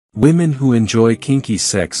Women who enjoy kinky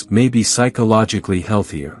sex may be psychologically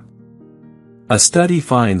healthier. A study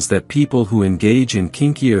finds that people who engage in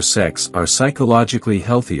kinkier sex are psychologically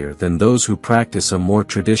healthier than those who practice a more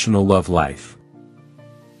traditional love life.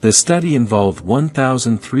 The study involved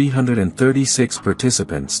 1,336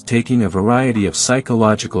 participants taking a variety of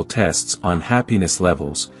psychological tests on happiness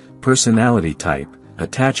levels, personality type,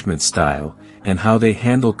 attachment style, and how they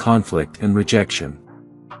handle conflict and rejection.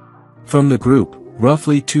 From the group,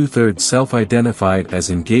 roughly two-thirds self-identified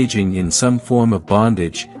as engaging in some form of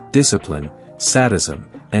bondage, discipline, sadism,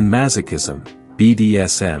 and masochism,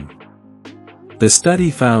 BDSM. The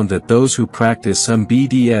study found that those who practice some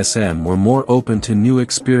BDSM were more open to new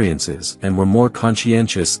experiences and were more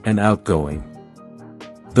conscientious and outgoing.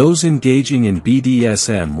 Those engaging in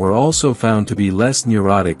BDSM were also found to be less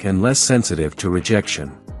neurotic and less sensitive to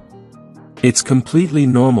rejection. It's completely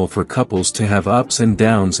normal for couples to have ups and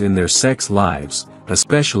downs in their sex lives,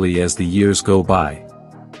 especially as the years go by.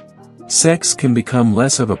 Sex can become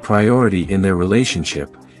less of a priority in their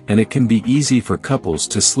relationship, and it can be easy for couples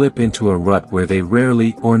to slip into a rut where they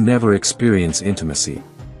rarely or never experience intimacy.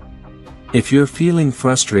 If you're feeling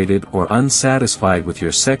frustrated or unsatisfied with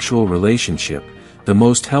your sexual relationship, the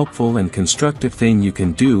most helpful and constructive thing you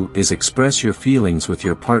can do is express your feelings with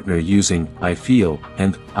your partner using "I feel"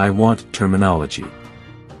 and "I want" terminology.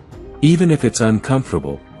 Even if it's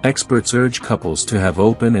uncomfortable, experts urge couples to have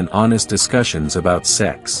open and honest discussions about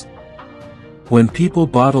sex. When people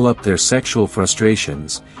bottle up their sexual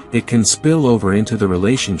frustrations, it can spill over into the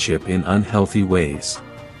relationship in unhealthy ways.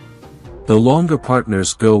 The longer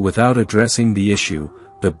partners go without addressing the issue,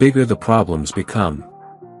 the bigger the problems become.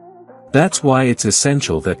 That's why it's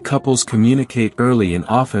essential that couples communicate early and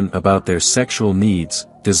often about their sexual needs,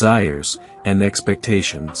 desires, and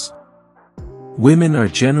expectations. Women are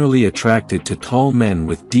generally attracted to tall men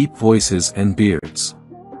with deep voices and beards.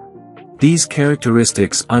 These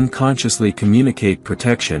characteristics unconsciously communicate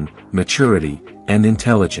protection, maturity, and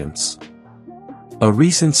intelligence. A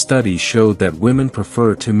recent study showed that women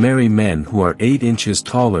prefer to marry men who are 8 inches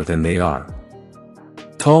taller than they are.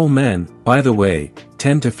 Tall men, by the way,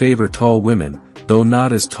 tend to favor tall women, though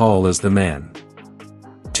not as tall as the man.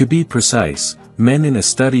 To be precise, men in a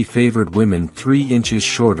study favored women 3 inches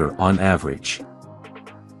shorter on average.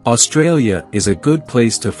 Australia is a good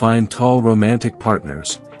place to find tall romantic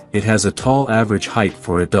partners. It has a tall average height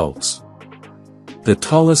for adults. The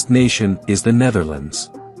tallest nation is the Netherlands.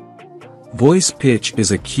 Voice pitch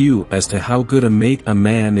is a cue as to how good a mate a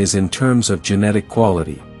man is in terms of genetic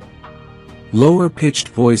quality. Lower-pitched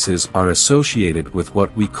voices are associated with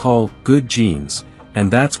what we call good genes,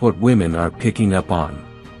 and that's what women are picking up on.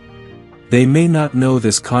 They may not know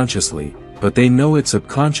this consciously, but they know it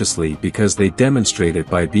subconsciously because they demonstrate it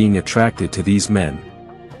by being attracted to these men.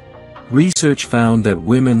 Research found that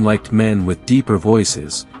women liked men with deeper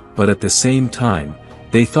voices, but at the same time,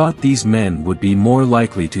 they thought these men would be more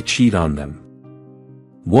likely to cheat on them.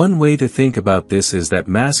 One way to think about this is that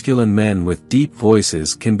masculine men with deep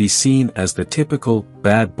voices can be seen as the typical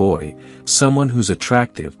bad boy, someone who's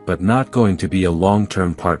attractive but not going to be a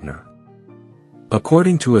long-term partner.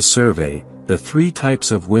 According to a survey, the 3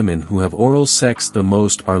 types of women who have oral sex the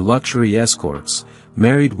most are luxury escorts,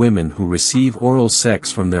 married women who receive oral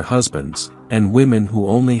sex from their husbands, and women who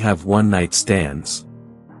only have one-night stands.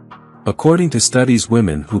 According to studies,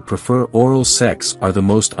 women who prefer oral sex are the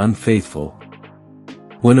most unfaithful.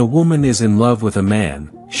 When a woman is in love with a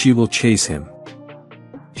man, she will chase him.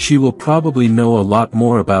 She will probably know a lot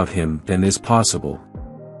more about him than is possible.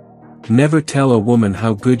 Never tell a woman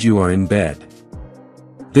how good you are in bed.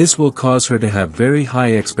 This will cause her to have very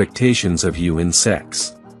high expectations of you in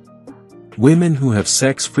sex. Women who have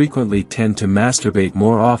sex frequently tend to masturbate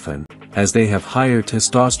more often, as they have higher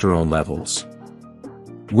testosterone levels.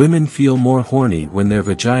 Women feel more horny when their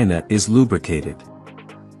vagina is lubricated.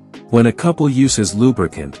 When a couple uses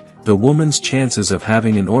lubricant, the woman's chances of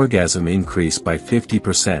having an orgasm increase by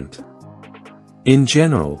 50%. In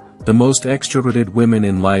general, the most extroverted women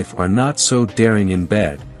in life are not so daring in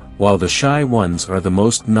bed, while the shy ones are the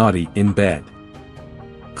most naughty in bed.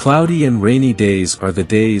 Cloudy and rainy days are the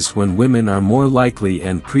days when women are more likely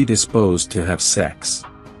and predisposed to have sex.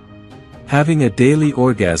 Having a daily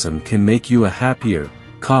orgasm can make you a happier,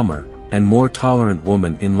 calmer, and more tolerant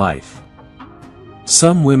woman in life.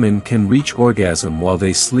 Some women can reach orgasm while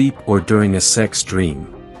they sleep or during a sex dream.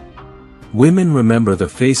 Women remember the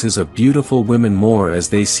faces of beautiful women more as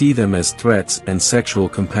they see them as threats and sexual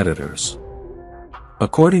competitors.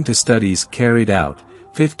 According to studies carried out,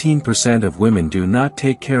 15% of women do not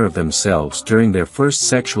take care of themselves during their first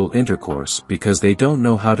sexual intercourse because they don't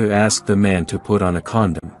know how to ask the man to put on a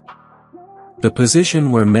condom. The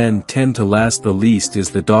position where men tend to last the least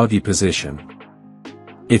is the doggy position.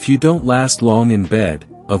 If you don't last long in bed,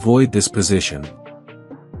 avoid this position.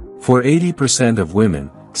 For 80% of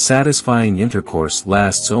women, satisfying intercourse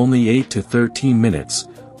lasts only 8 to 13 minutes,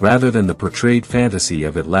 rather than the portrayed fantasy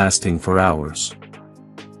of it lasting for hours.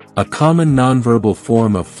 A common nonverbal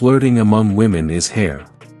form of flirting among women is hair.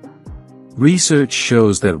 Research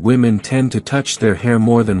shows that women tend to touch their hair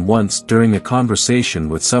more than once during a conversation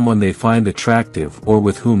with someone they find attractive or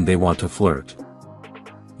with whom they want to flirt.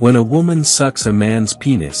 When a woman sucks a man's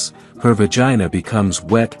penis, her vagina becomes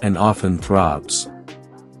wet and often throbs.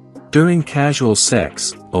 During casual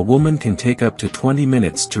sex, a woman can take up to 20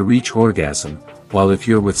 minutes to reach orgasm, while if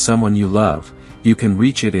you're with someone you love, you can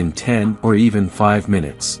reach it in 10 or even 5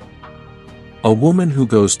 minutes. A woman who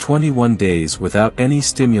goes 21 days without any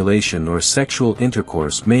stimulation or sexual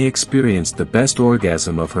intercourse may experience the best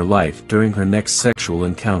orgasm of her life during her next sexual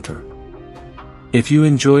encounter. If you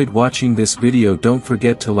enjoyed watching this video, don't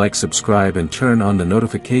forget to like, subscribe and turn on the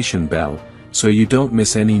notification bell, so you don't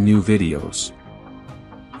miss any new videos.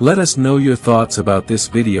 Let us know your thoughts about this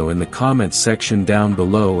video in the comments section down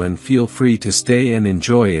below, and feel free to stay and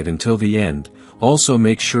enjoy it until the end. Also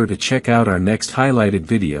make sure to check out our next highlighted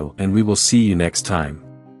video, and we will see you next time.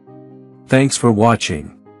 Thanks for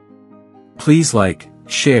watching. Please like,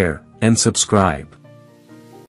 share, and subscribe.